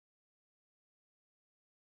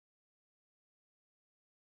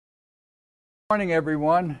Morning,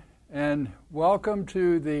 everyone, and welcome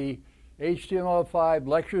to the HTML5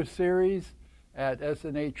 lecture series at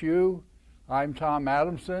SNHU. I'm Tom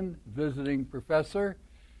Adamson, visiting professor,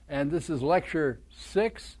 and this is lecture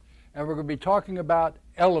 6, and we're going to be talking about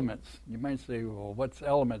elements. You might say, well, what's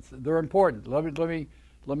elements? They're important. Let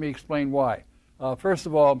me explain why. First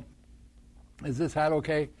of all, is this hat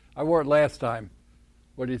okay? I wore it last time.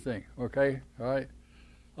 What do you think? Okay? All right.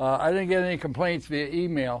 I didn't get any complaints via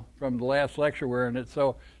email from the last lecture wearing it,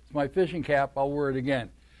 so it's my fishing cap. I'll wear it again.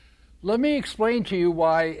 Let me explain to you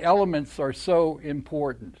why elements are so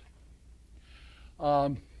important.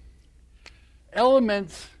 Elements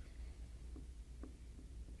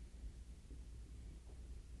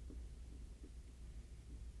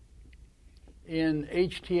in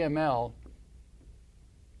HTML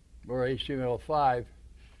or HTML5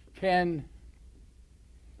 can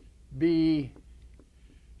be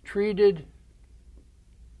treated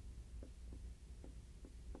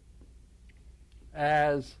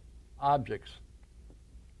as objects.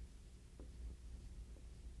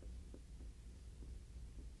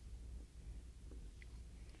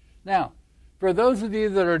 Now, for those of you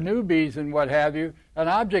that are newbies and what have you, an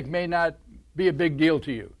object may not be a big deal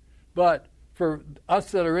to you. But for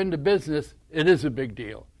us that are into business, it is a big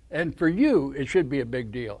deal. And for you, it should be a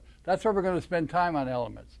big deal. That's why we're going to spend time on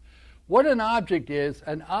elements. What an object is,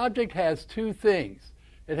 an object has two things.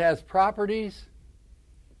 It has properties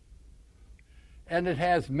and it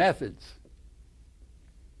has methods.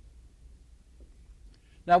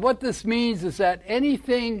 Now what this means is that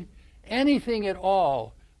anything at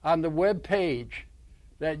all on the web page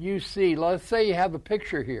that you see, let's say you have a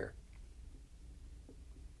picture here.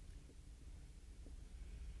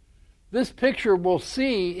 This picture we'll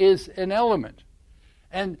see is an element.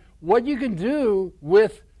 And what you can do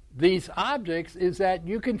with these objects is that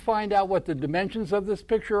you can find out what the dimensions of this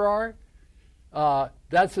picture are.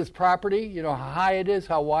 That's its property, you know, how high it is,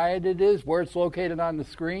 how wide it is, where it's located on the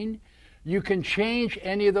screen. You can change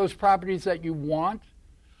any of those properties that you want.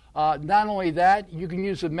 Not only that, you can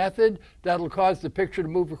use a method that will cause the picture to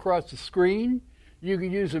move across the screen. You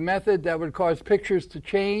can use a method that would cause pictures to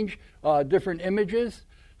change different images.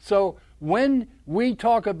 So when we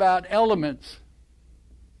talk about elements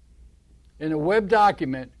in a web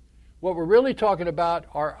document, what we're really talking about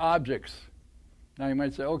are objects. Now you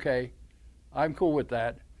might say, okay, I'm cool with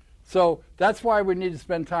that. So that's why we need to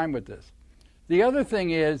spend time with this. The other thing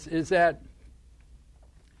is that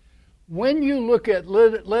when you look at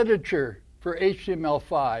literature for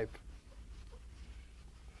HTML5,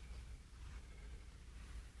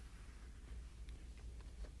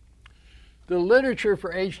 the literature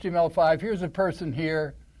for HTML5, here's a person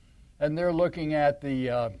here, and they're looking at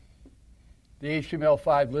the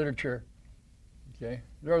HTML5 literature. Okay,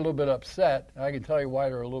 they're a little bit upset. I can tell you why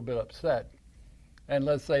they're a little bit upset. And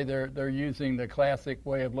let's say they're using the classic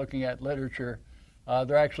way of looking at literature.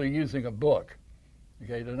 They're actually using a book.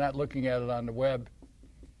 Okay, they're not looking at it on the web.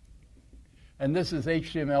 And this is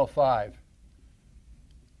HTML5.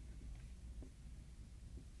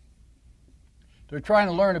 They're trying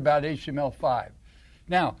to learn about HTML5.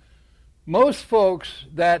 Now, most folks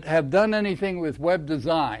that have done anything with web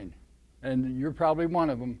design, and you're probably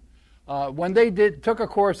one of them, when they took a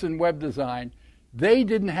course in web design, they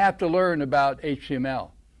didn't have to learn about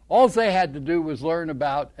HTML. All they had to do was learn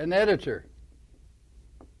about an editor.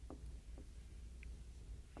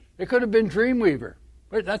 It could have been Dreamweaver.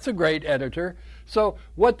 That's a great editor. So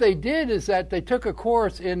what they did is that they took a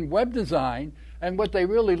course in web design, and what they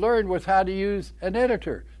really learned was how to use an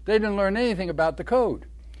editor. They didn't learn anything about the code.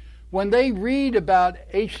 When they read about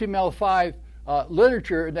HTML5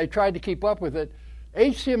 literature, and they tried to keep up with it,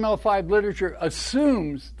 HTML5 literature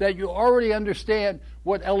assumes that you already understand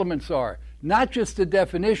what elements are. Not just the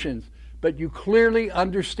definitions, but you clearly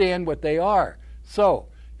understand what they are. So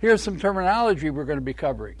here's some terminology we're going to be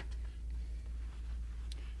covering.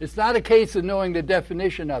 It's not a case of knowing the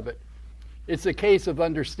definition of it. It's a case of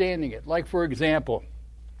understanding it. Like, for example,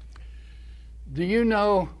 do you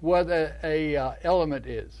know what a element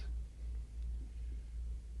is?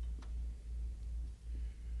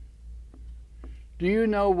 Do you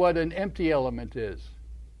know what an empty element is?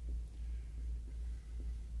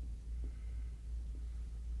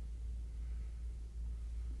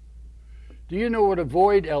 Do you know what a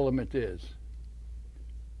void element is?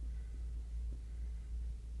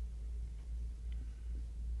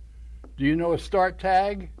 Do you know a start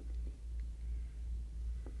tag?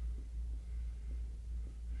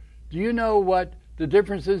 Do you know what the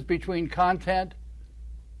difference is between content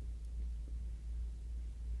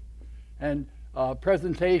and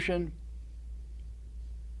presentation?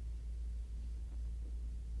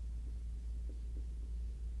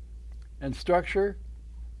 and structure?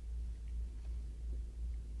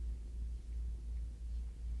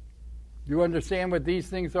 Do you understand what these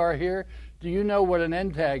things are here? Do you know what an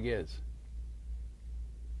end tag is?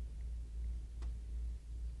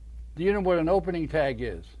 Do you know what an opening tag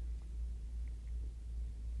is?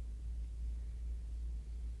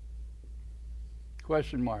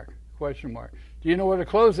 Question mark, question mark. Do you know what a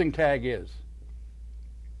closing tag is?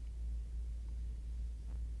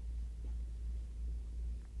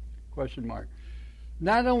 Question mark.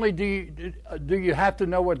 Not only do you have to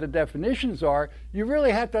know what the definitions are, you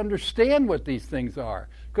really have to understand what these things are.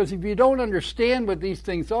 Because if you don't understand what these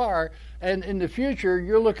things are, and in the future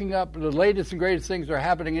you're looking up the latest and greatest things that are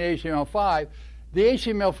happening in HTML5, the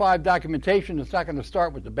HTML5 documentation is not going to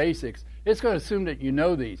start with the basics. It's going to assume that you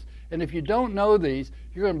know these. And if you don't know these,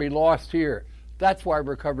 you're going to be lost here. That's why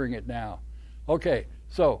we're covering it now. Okay,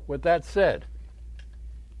 so with that said,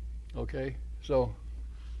 okay, so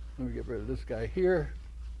let me get rid of this guy here.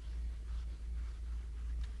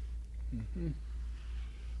 And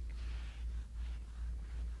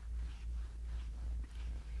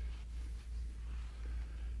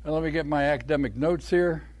let me get my academic notes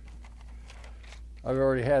here. I've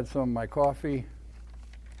already had some of my coffee.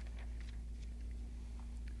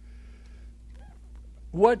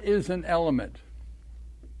 What is an element?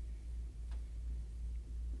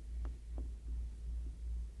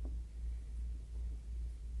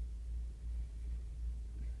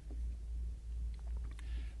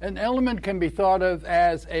 An element can be thought of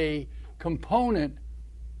as a component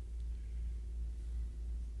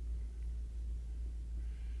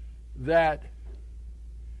that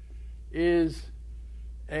is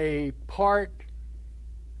a part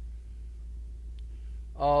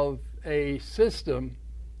of a system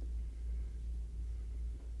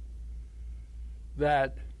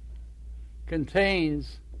that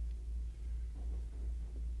contains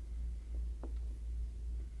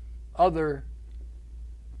other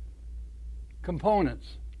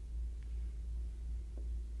components.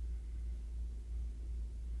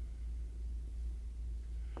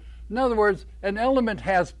 In other words, an element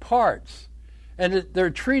has parts, and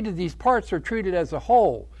these parts are treated as a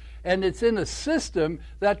whole, and it's in a system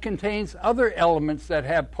that contains other elements that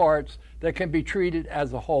have parts that can be treated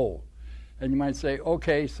as a whole. And you might say,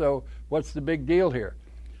 okay, so what's the big deal here?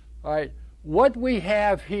 All right, what we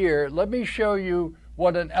have here, let me show you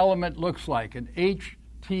what an element looks like, an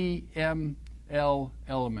HTML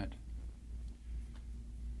element.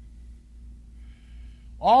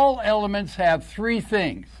 All elements have three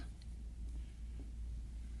things.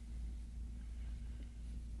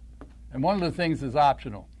 And one of the things is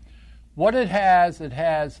optional. What it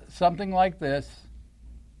has something like this.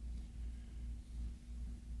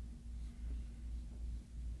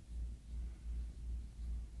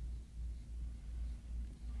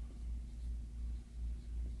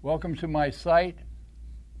 Welcome to my site.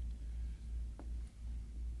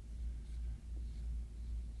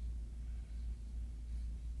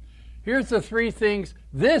 Here's the three things.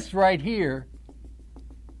 This right here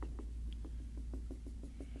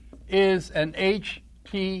is an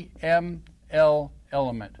HTML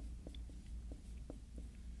element.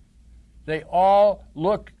 They all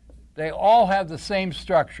have the same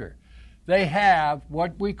structure. They have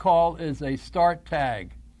what we call is a start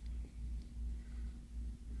tag.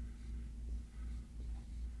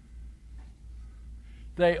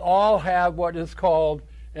 They all have what is called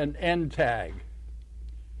an end tag.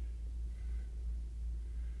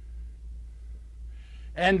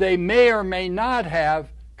 And they may or may not have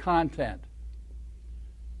content.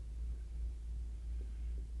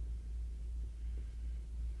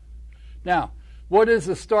 Now, what is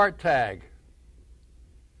a start tag?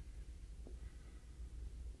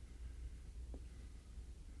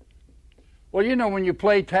 Well, you know, when you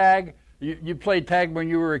play tag, you played tag when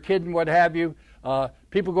you were a kid and what have you.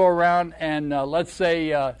 People go around and let's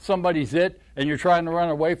say somebody's it and you're trying to run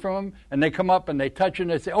away from them, and they come up and they touch you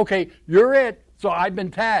and they say, okay, you're it, so I've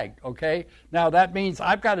been tagged, okay? Now that means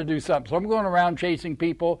I've got to do something. So I'm going around chasing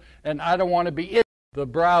people, and I don't want to be it. The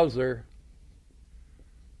browser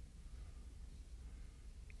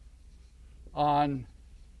on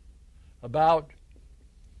about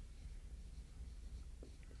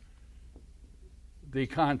the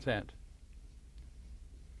content.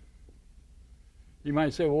 You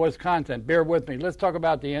might say, well, what's content? Bear with me. Let's talk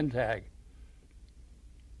about the end tag.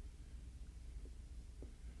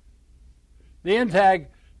 The end tag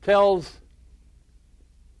tells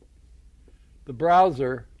the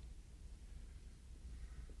browser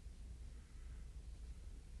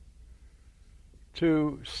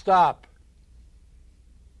to stop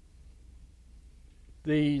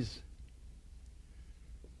these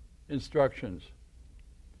instructions.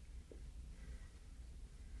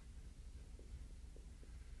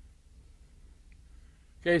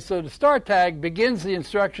 Okay, so the start tag begins the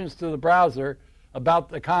instructions to the browser about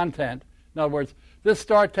the content. In other words, this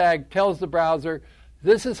start tag tells the browser,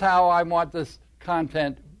 this is how I want this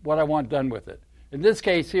content, what I want done with it. In this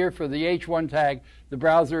case here, for the H1 tag, the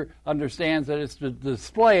browser understands that it's to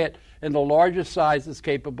display it in the largest size that's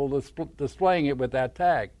capable of displaying it with that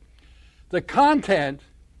tag. The content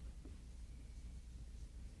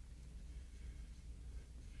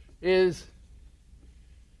is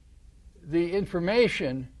the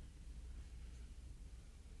information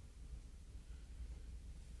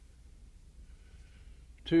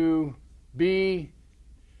to be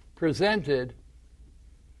presented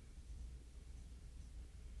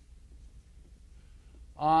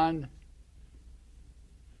on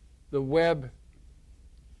the web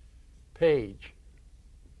page.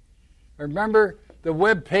 Remember, the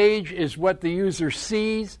web page is what the user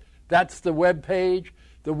sees. That's the web page.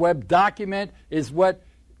 The web document is what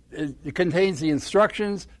it contains the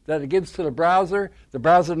instructions that it gives to the browser. The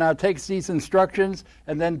browser now takes these instructions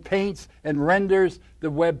and then paints and renders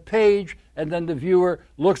the web page, and then the viewer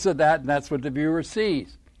looks at that, and that's what the viewer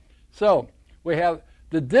sees. So we have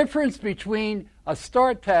the difference between a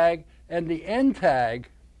start tag and the end tag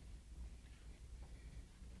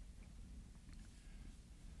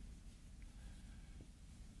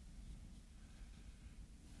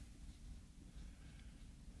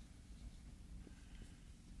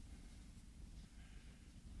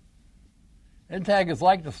end tag is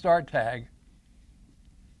like the start tag,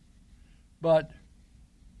 but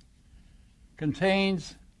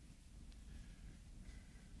contains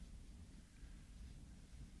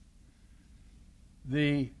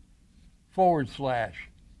the /.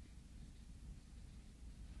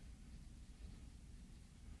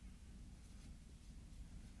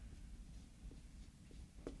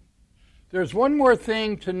 There's one more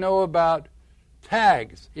thing to know about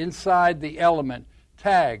tags inside the element.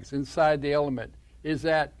 Tags inside the element is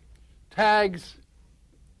that tags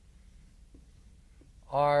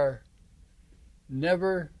are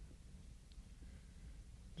never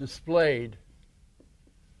displayed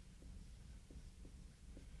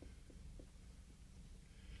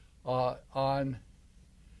on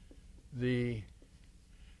the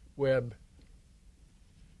web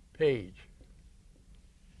page.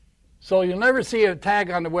 So you'll never see a tag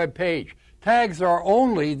on the web page. Tags are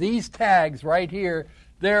only, these tags right here,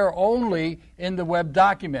 they're only in the web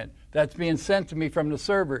document that's being sent to me from the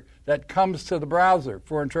server that comes to the browser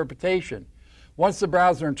for interpretation. Once the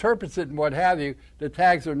browser interprets it and what have you, the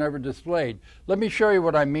tags are never displayed. Let me show you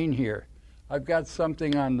what I mean here. I've got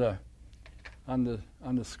something on the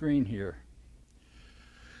screen here.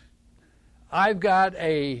 I've got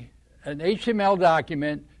an HTML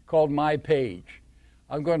document called My Page.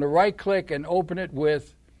 I'm going to right-click and open it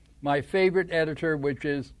with my favorite editor, which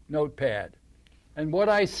is Notepad. And what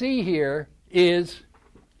I see here is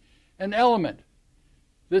an element.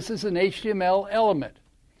 This is an HTML element.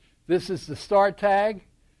 This is the start tag.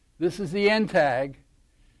 This is the end tag.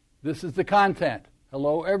 This is the content.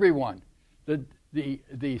 Hello, everyone. The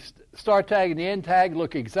start tag and the end tag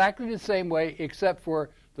look exactly the same way, except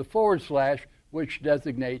for the /, which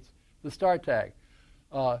designates the start tag,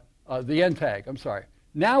 the end tag. I'm sorry.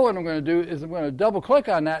 Now what I'm going to do is I'm going to double click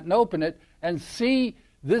on that and open it and see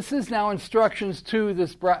this is now instructions to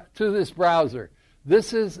this browser.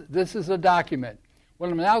 This is a document. What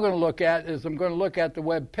I'm now going to look at is I'm going to look at the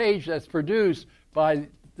web page that's produced by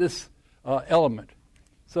this element.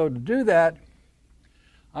 So to do that,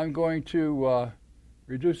 I'm going to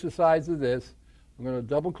reduce the size of this. I'm going to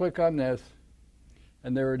double click on this,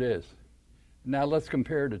 and there it is. Now let's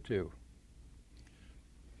compare the two.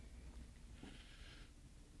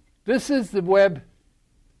 This is the web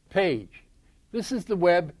page. This is the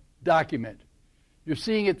web document. You're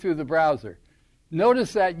seeing it through the browser.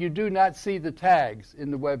 Notice that you do not see the tags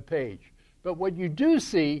in the web page. But what you do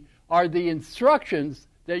see are the instructions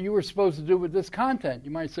that you were supposed to do with this content.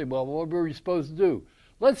 You might say, well, what were we supposed to do?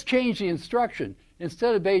 Let's change the instruction.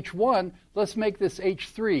 Instead of H1, let's make this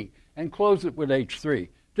H3 and close it with H3.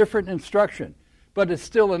 Different instruction, but it's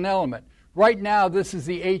still an element. Right now, this is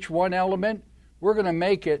the H1 element. We're going to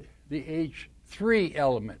make it the H3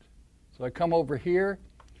 element. So I come over here,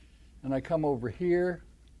 and I come over here,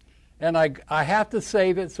 and I have to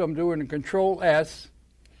save it, so I'm doing a Control-S,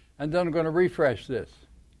 and then I'm going to refresh this.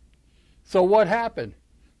 So what happened?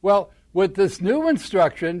 Well, with this new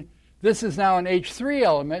instruction, this is now an H3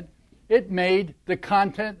 element. It made the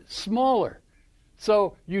content smaller.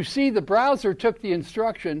 So you see the browser took the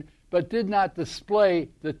instruction but did not display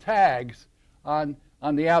the tags on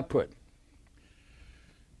on the output.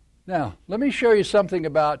 Now, let me show you something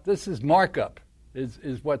about, this is markup,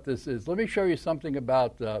 is what this is. Let me show you something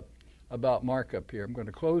about markup here. I'm going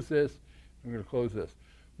to close this. I'm going to close this.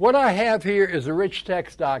 What I have here is a rich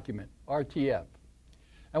text document, RTF.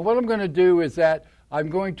 And what I'm going to do is that I'm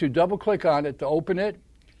going to double-click on it to open it,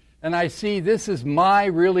 and I see this is my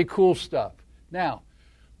really cool stuff. Now,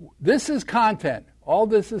 this is content. All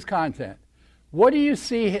this is content. What do you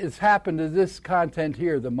see has happened to this content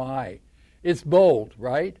here, the my? It's bold,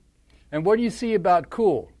 right? And what do you see about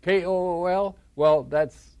cool? K-O-O-L? Well,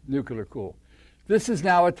 that's nuclear cool. This is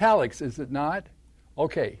now italics, is it not?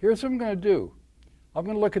 Okay, here's what I'm going to do. I'm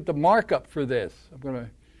going to look at the markup for this. I'm going to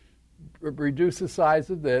reduce the size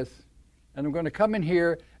of this, and I'm going to come in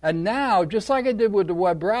here, and now, just like I did with the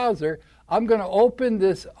web browser, I'm going to open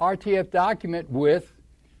this RTF document with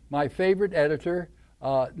my favorite editor,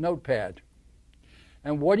 Notepad.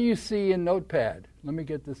 And what do you see in Notepad? Let me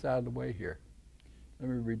get this out of the way here. Let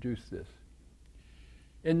me reduce this.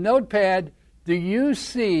 In Notepad, do you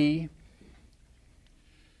see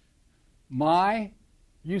my?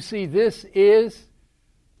 You see this is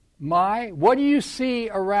my. What do you see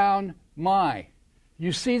around my?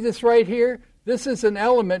 You see this right here? This is an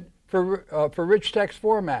element for rich text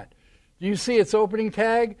format. Do you see its opening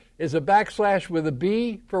tag is a backslash with a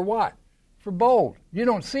B for what? For bold. You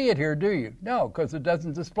don't see it here, do you? No, because it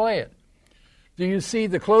doesn't display it. Do you see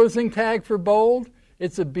the closing tag for bold?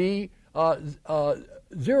 It's a B,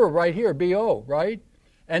 0 right here, B-O, right?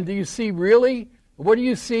 And do you see really, what do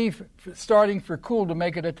you see starting for cool to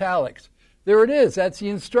make it italics? There it is. That's the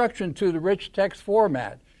instruction to the rich text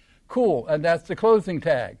format. Cool, and that's the closing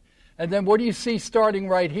tag. And then what do you see starting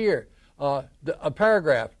right here? A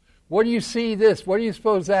paragraph. What do you see this? What do you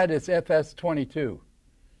suppose that is? FS22.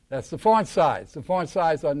 That's the font size. The font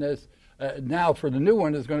size on this now for the new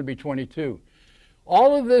one is going to be 22.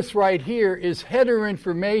 All of this right here is header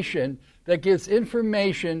information that gives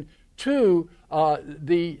information to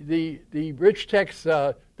the rich text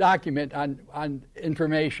document on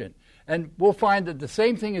information. And we'll find that the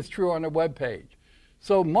same thing is true on a web page.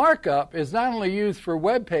 So markup is not only used for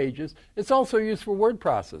web pages, it's also used for word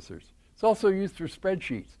processors. It's also used for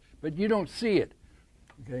spreadsheets, but you don't see it,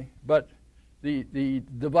 okay? But the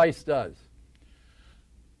device does.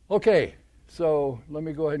 Okay, so let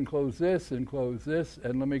me go ahead and close this, and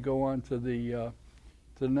let me go on to the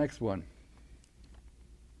next one.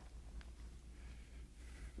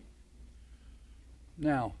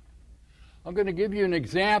 Now, I'm going to give you an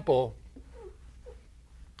example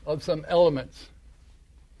of some elements.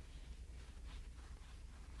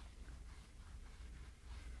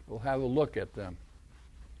 We'll have a look at them.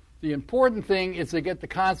 The important thing is to get the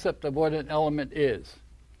concept of what an element is.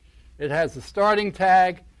 It has a starting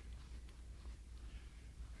tag,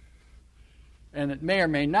 and it may or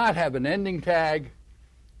may not have an ending tag.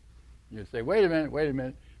 You say, wait a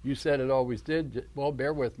minute, you said it always did. Well,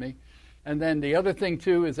 bear with me. And then the other thing,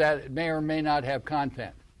 too, is that it may or may not have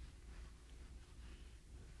content.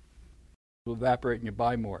 It will evaporate and you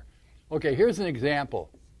buy more. Okay, here's an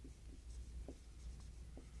example.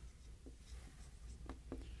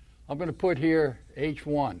 I'm going to put here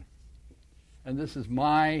H1, and this is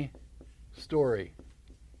my story.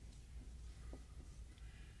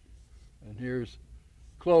 And here's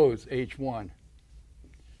close H1.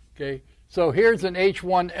 Okay, so here's an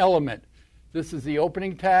H1 element. This is the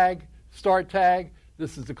opening tag, start tag.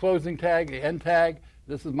 This is the closing tag, the end tag.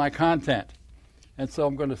 This is my content. And so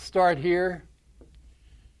I'm going to start here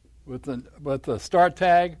with the start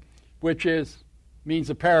tag, which means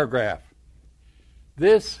a paragraph.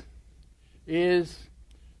 This is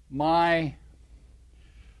my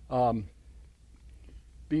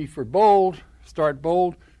B for bold, start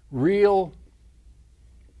bold, real.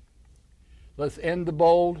 Let's end the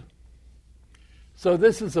bold. So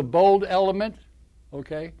this is a bold element,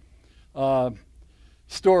 okay?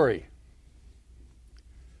 Story.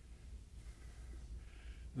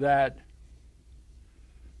 That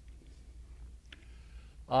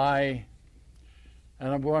and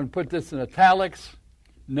I'm going to put this in italics,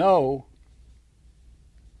 no.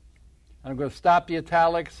 I'm going to stop the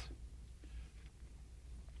italics.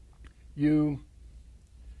 You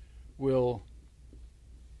will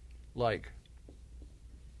like.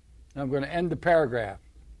 I'm going to end the paragraph.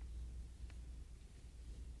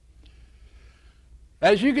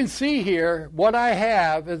 As you can see here, what I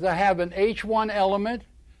have is I have an H1 element.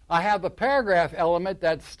 I have a paragraph element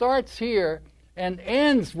that starts here and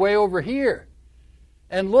ends way over here.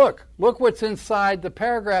 And look what's inside the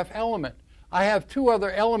paragraph element. I have two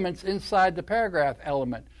other elements inside the paragraph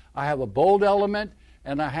element. I have a bold element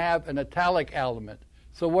and I have an italic element.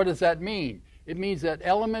 So what does that mean? It means that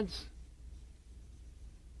elements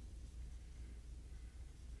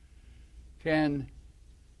can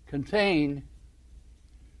contain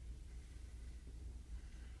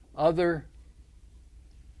other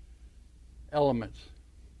elements.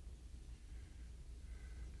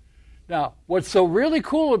 Now, what's so really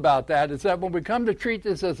cool about that is that when we come to treat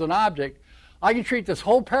this as an object, I can treat this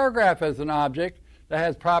whole paragraph as an object that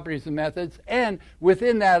has properties and methods, and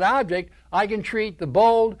within that object, I can treat the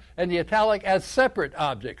bold and the italic as separate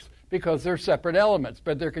objects because they're separate elements,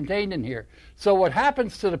 but they're contained in here. So what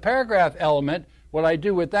happens to the paragraph element, what I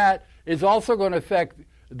do with that, is also going to affect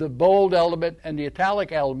the bold element and the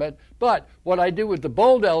italic element, but what I do with the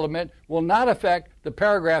bold element will not affect the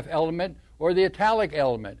paragraph element or the italic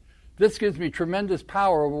element. This gives me tremendous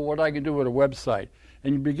power over what I can do with a website.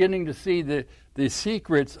 And you're beginning to see the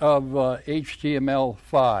secrets of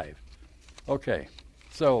HTML5. Okay,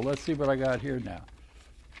 so let's see what I got here now.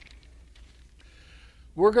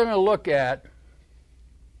 We're going to look at,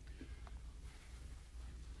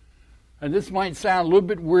 and this might sound a little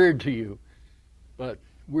bit weird to you, but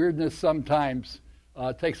weirdness sometimes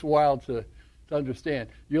takes a while to understand.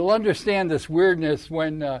 You'll understand this weirdness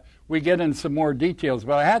when we get into some more details,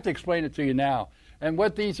 but I have to explain it to you now. And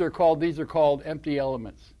what these are called empty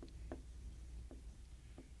elements.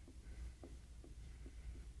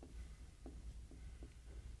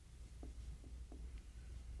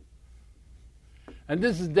 And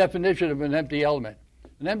this is the definition of an empty element.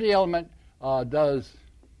 An empty element does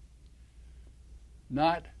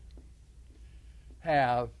not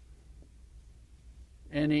have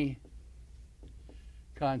any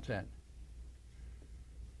content.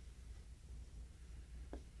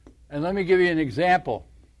 And let me give you an example.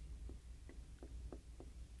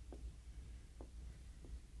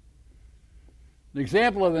 An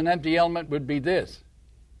example of an empty element would be this.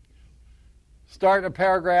 Start a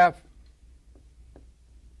paragraph,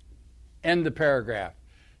 end the paragraph.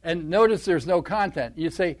 And notice there's no content. You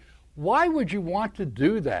say, why would you want to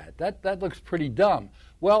do that? That looks pretty dumb.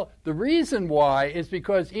 Well, the reason why is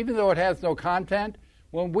because even though it has no content,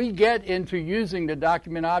 when we get into using the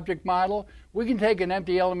document object model, we can take an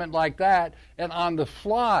empty element like that and on the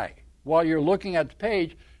fly, while you're looking at the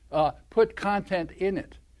page, put content in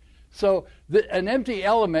it. So an empty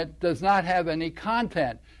element does not have any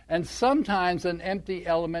content. And sometimes an empty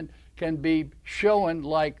element can be shown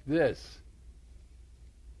like this.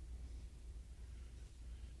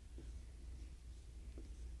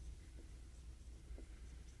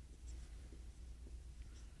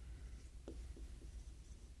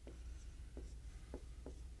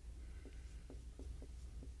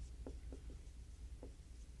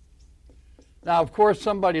 Now, of course,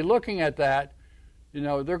 somebody looking at that,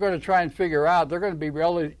 they're going to try and figure out, they're going to be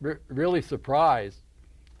really surprised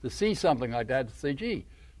to see something like that, to say, gee,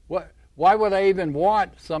 why would I even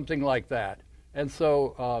want something like that? And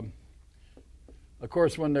so, of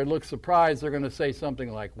course, when they look surprised, they're going to say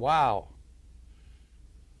something like, wow,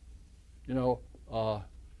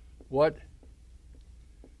 what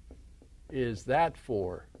is that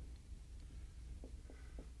for?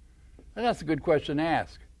 And that's a good question to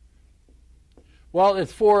ask. Well,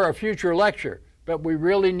 it's for a future lecture, but we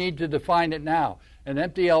really need to define it now. An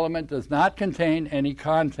empty element does not contain any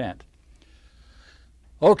content.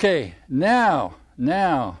 Okay, now.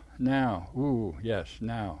 Now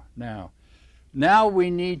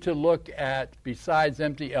we need to look at, besides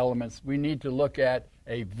empty elements, we need to look at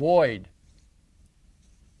a void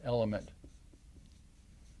element.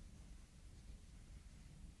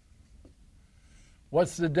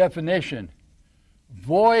 What's the definition?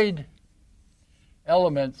 Void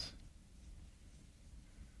elements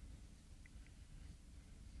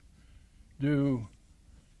do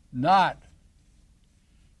not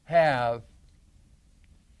have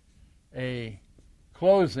a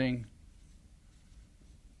closing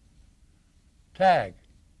tag.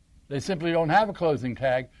 They simply don't have a closing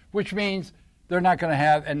tag, which means they're not going to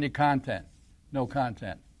have any content, no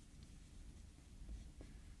content.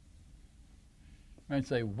 You might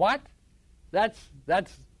say, what? That's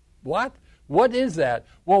what? What is that?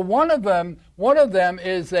 Well, one of them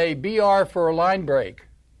is a BR for a line break.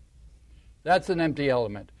 That's an empty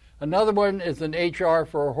element. Another one is an HR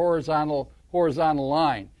for a horizontal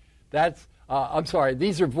line.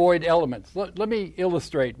 These are void elements. Let me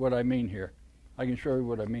illustrate what I mean here. I can show you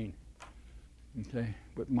what I mean. Okay,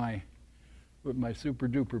 with my super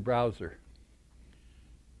duper browser.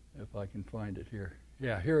 If I can find it here.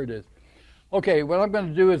 Yeah, here it is. Okay, what I'm going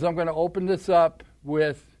to do is I'm going to open this up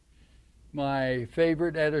with my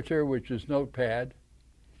favorite editor, which is Notepad.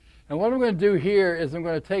 And what I'm going to do here is I'm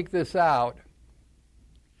going to take this out,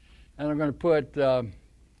 and I'm going to put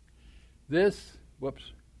this,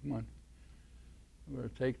 whoops, come on. I'm going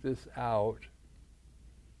to take this out,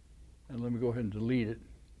 and let me go ahead and delete it.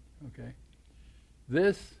 Okay.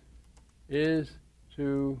 This is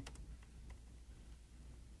to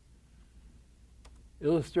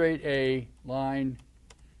illustrate a line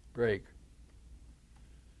break.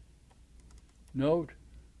 Note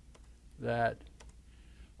that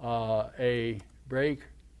a break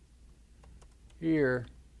here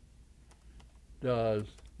does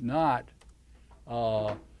not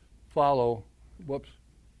follow. Whoops!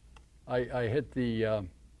 I hit the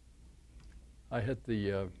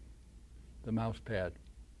mouse pad.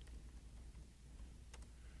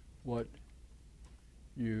 What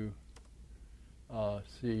you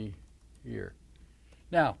see here.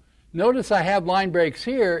 Now, notice I have line breaks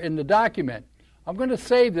here in the document. I'm going to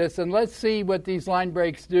save this, and let's see what these line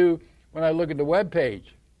breaks do when I look at the web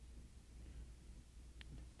page.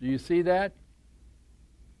 Do you see that?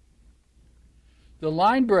 The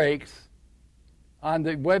line breaks on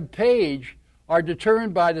the web page are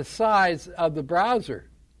determined by the size of the browser.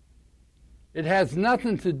 It has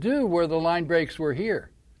nothing to do where the line breaks were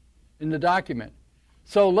here in the document.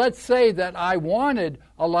 So let's say that I wanted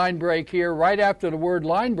a line break here right after the word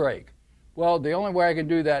line break. Well, the only way I can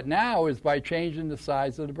do that now is by changing the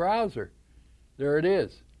size of the browser. There it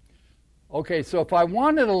is. Okay, so if I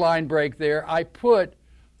wanted a line break there, I put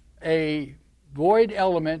a void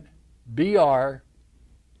element, BR,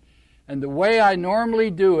 and the way I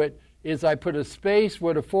normally do it is I put a space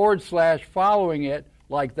with a / following it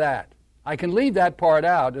like that. I can leave that part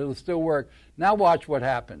out. It'll still work. Now watch what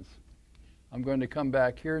happens. I'm going to come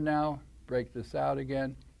back here now, break this out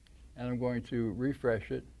again, and I'm going to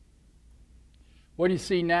refresh it. What do you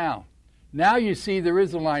see now? Now you see there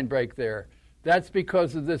is a line break there. That's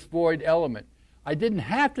because of this void element. I didn't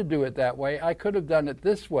have to do it that way. I could have done it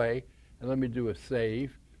this way. And let me do a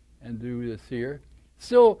save and do this here.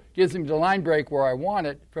 Still gives me the line break where I want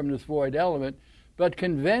it from this void element. But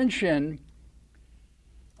convention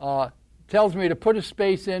tells me to put a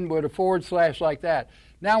space in with a / like that.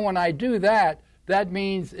 Now when I do that, that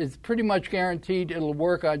means it's pretty much guaranteed it'll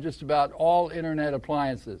work on just about all Internet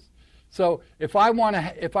appliances. So if I want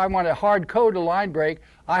to hard code a line break,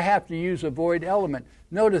 I have to use a void element.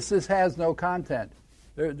 Notice this has no content.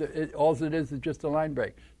 All it is just a line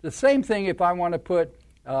break. The same thing if I want to put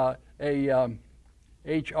a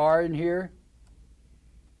HR in here.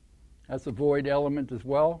 That's a void element as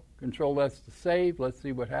well. Control S to save. Let's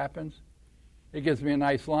see what happens. It gives me a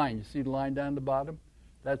nice line. You see the line down the bottom?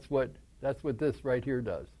 That's what this right here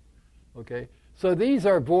does. Okay? So these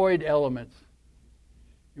are void elements.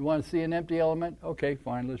 You want to see an empty element? Okay,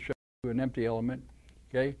 fine. Let's show you an empty element.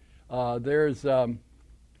 Okay? There's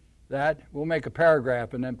that. We'll make a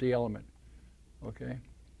paragraph an empty element. Okay?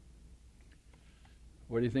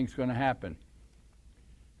 What do you think is going to happen?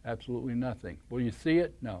 Absolutely nothing. Will you see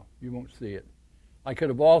it? No, you won't see it. I could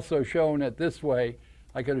have also shown it this way.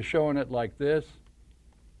 I could have shown it like this.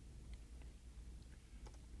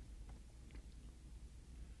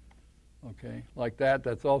 Okay, like that.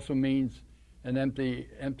 That also means an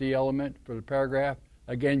empty element for the paragraph.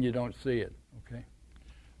 Again, you don't see it. Okay.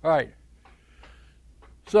 All right.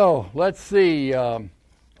 So let's see.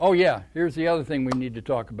 Oh yeah, here's the other thing we need to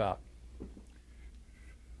talk about.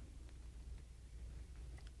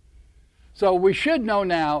 So we should know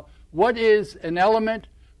now what is an element,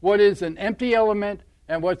 what is an empty element,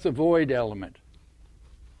 and what's a void element.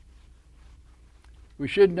 We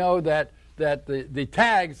should know that the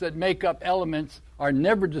tags that make up elements are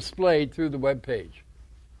never displayed through the web page.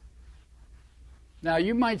 Now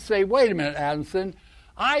you might say, wait a minute, Adamson,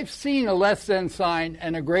 I've seen a less than sign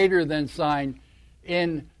and a greater than sign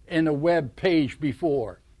in a web page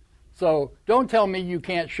before. So don't tell me you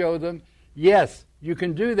can't show them. Yes, you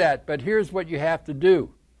can do that, but here's what you have to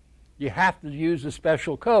do. You have to use a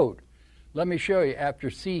special code. Let me show you. After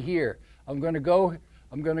C here, I'm going to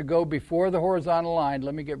go before the horizontal line.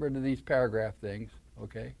 Let me get rid of these paragraph things,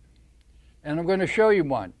 okay? And I'm going to show you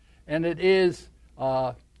one. And it is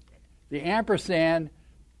the ampersand,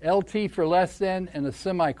 LT for less than, and a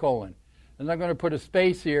semicolon. And I'm going to put a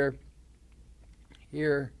space here.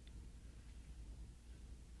 Here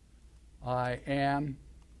I am,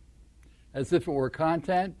 as if it were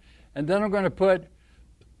content. And then I'm going to put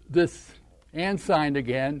this and sign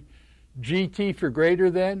again, GT for greater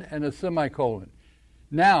than, and a semicolon.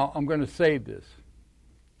 Now I'm going to save this.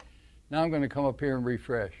 Now I'm going to come up here and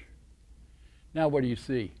refresh. Now what do you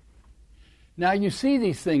see? Now you see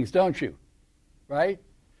these things, don't you? Right?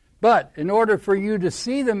 But in order for you to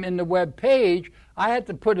see them in the web page, I had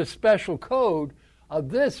to put a special code of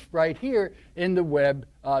this right here in the web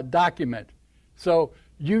document. So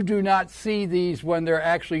you do not see these when they're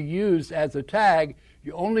actually used as a tag.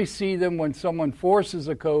 You only see them when someone forces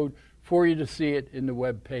a code for you to see it in the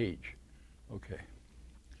web page. Okay.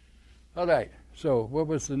 All right. So what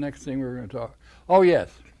was the next thing we were going to talk? Oh,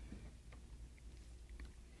 yes.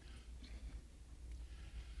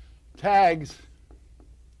 Tags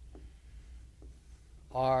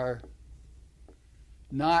are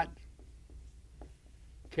not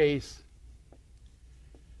case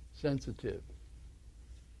sensitive.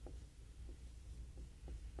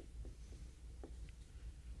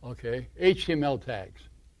 Okay, HTML tags.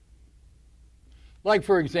 Like,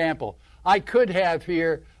 for example, I could have a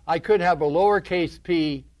lowercase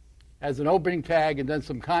p as an opening tag and then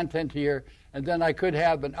some content here, and then I could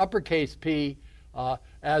have an uppercase p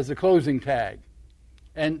as a closing tag,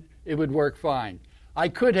 and it would work fine. I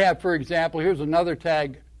could have, for example, here's another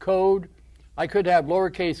tag, code. I could have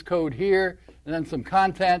lowercase code here, and then some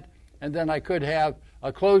content, and then I could have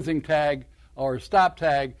a closing tag or a stop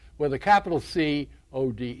tag with a capital C,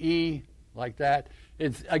 ODE, like that.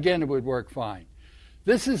 Again, it would work fine.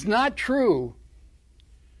 This is not true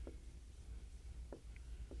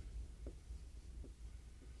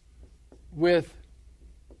with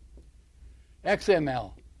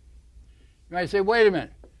XML. You might say, wait a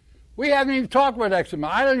minute. We haven't even talked about XML.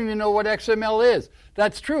 I don't even know what XML is.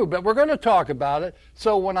 That's true, but we're going to talk about it.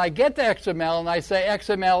 So when I get to XML and I say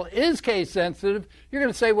XML is case sensitive, you're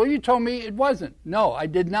going to say, well, you told me it wasn't. No, I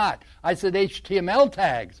did not. I said HTML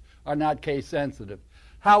tags are not case sensitive.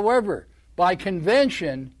 However, by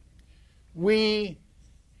convention, we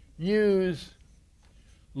use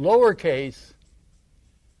lowercase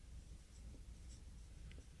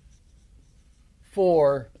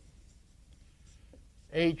for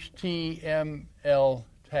HTML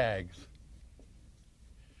tags.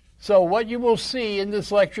 So what you will see in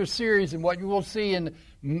this lecture series and what you will see in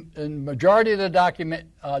majority of the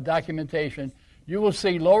documentation, you will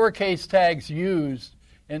see lowercase tags used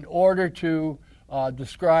in order to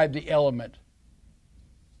describe the element,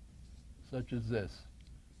 such as this.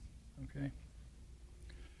 Okay.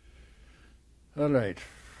 All right.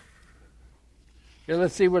 Okay,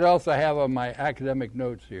 let's see what else I have on my academic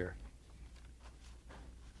notes here.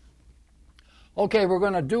 Okay, we're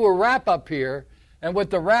going to do a wrap-up here. And with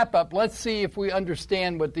the wrap-up, let's see if we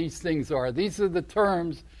understand what these things are. These are the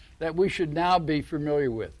terms that we should now be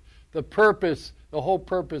familiar with. The whole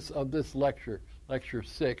purpose of this lecture, Lecture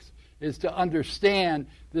 6, is to understand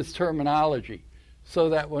this terminology so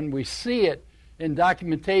that when we see it in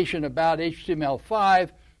documentation about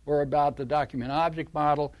HTML5 or about the document object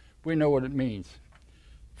model, we know what it means.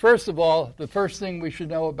 First of all, the first thing we should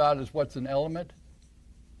know about is what's an element.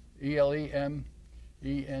 ELEMENT.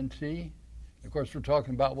 Of course, we're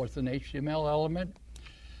talking about what's an HTML element.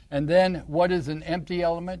 And then, what is an empty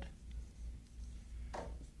element?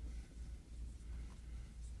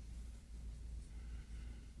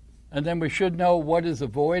 And then we should know what is a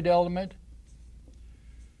void element.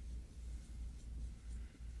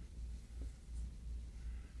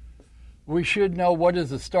 We should know what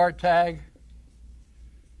is a start tag.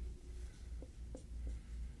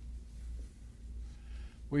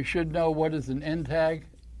 We should know what is an end tag.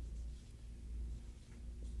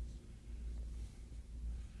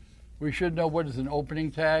 We should know what is an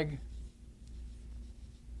opening tag.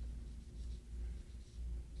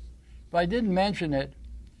 If I didn't mention it,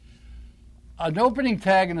 an opening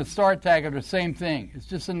tag and a start tag are the same thing. It's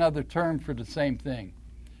just another term for the same thing.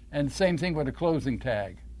 And the same thing with a closing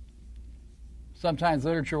tag. Sometimes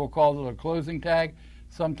literature will call it a closing tag.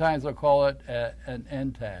 Sometimes they'll call it an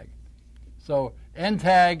end tag. So end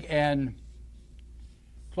tag and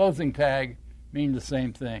closing tag mean the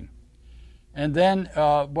same thing. And then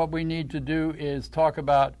what we need to do is talk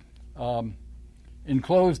about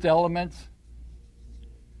enclosed elements.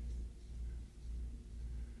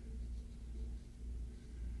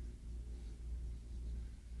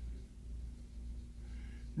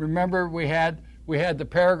 Remember, we had the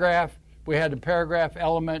paragraph. We had the paragraph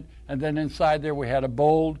element, and then inside there we had a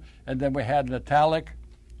bold, and then we had an italic.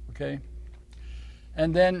 Okay.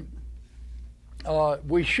 And then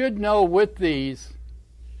we should know with these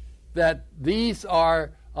that these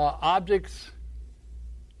are objects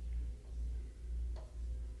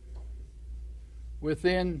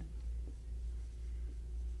within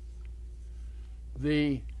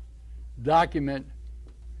the document,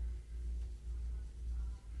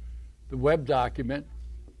 the web document,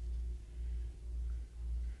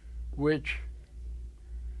 which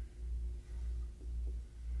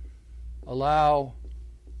allow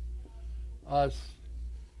us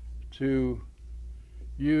to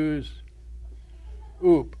use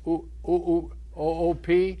OOP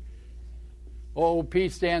OOP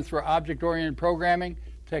stands for Object-Oriented Programming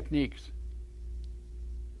Techniques.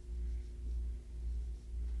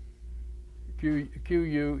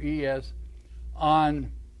 QUES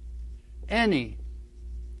on any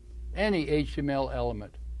HTML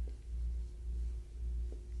element.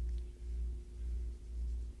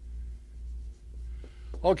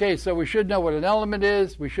 Okay, so we should know what an element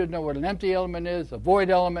is. We should know what an empty element is, a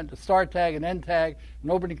void element, a start tag, an end tag,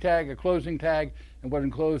 an opening tag, a closing tag, and what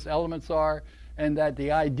enclosed elements are. And that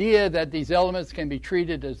the idea that these elements can be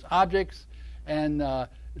treated as objects, and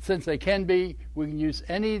since they can be, we can use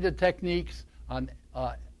any of the techniques on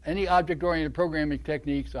any object-oriented programming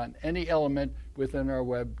techniques on any element within our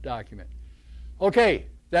web document. Okay,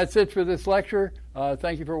 that's it for this lecture.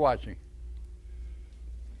 Thank you for watching.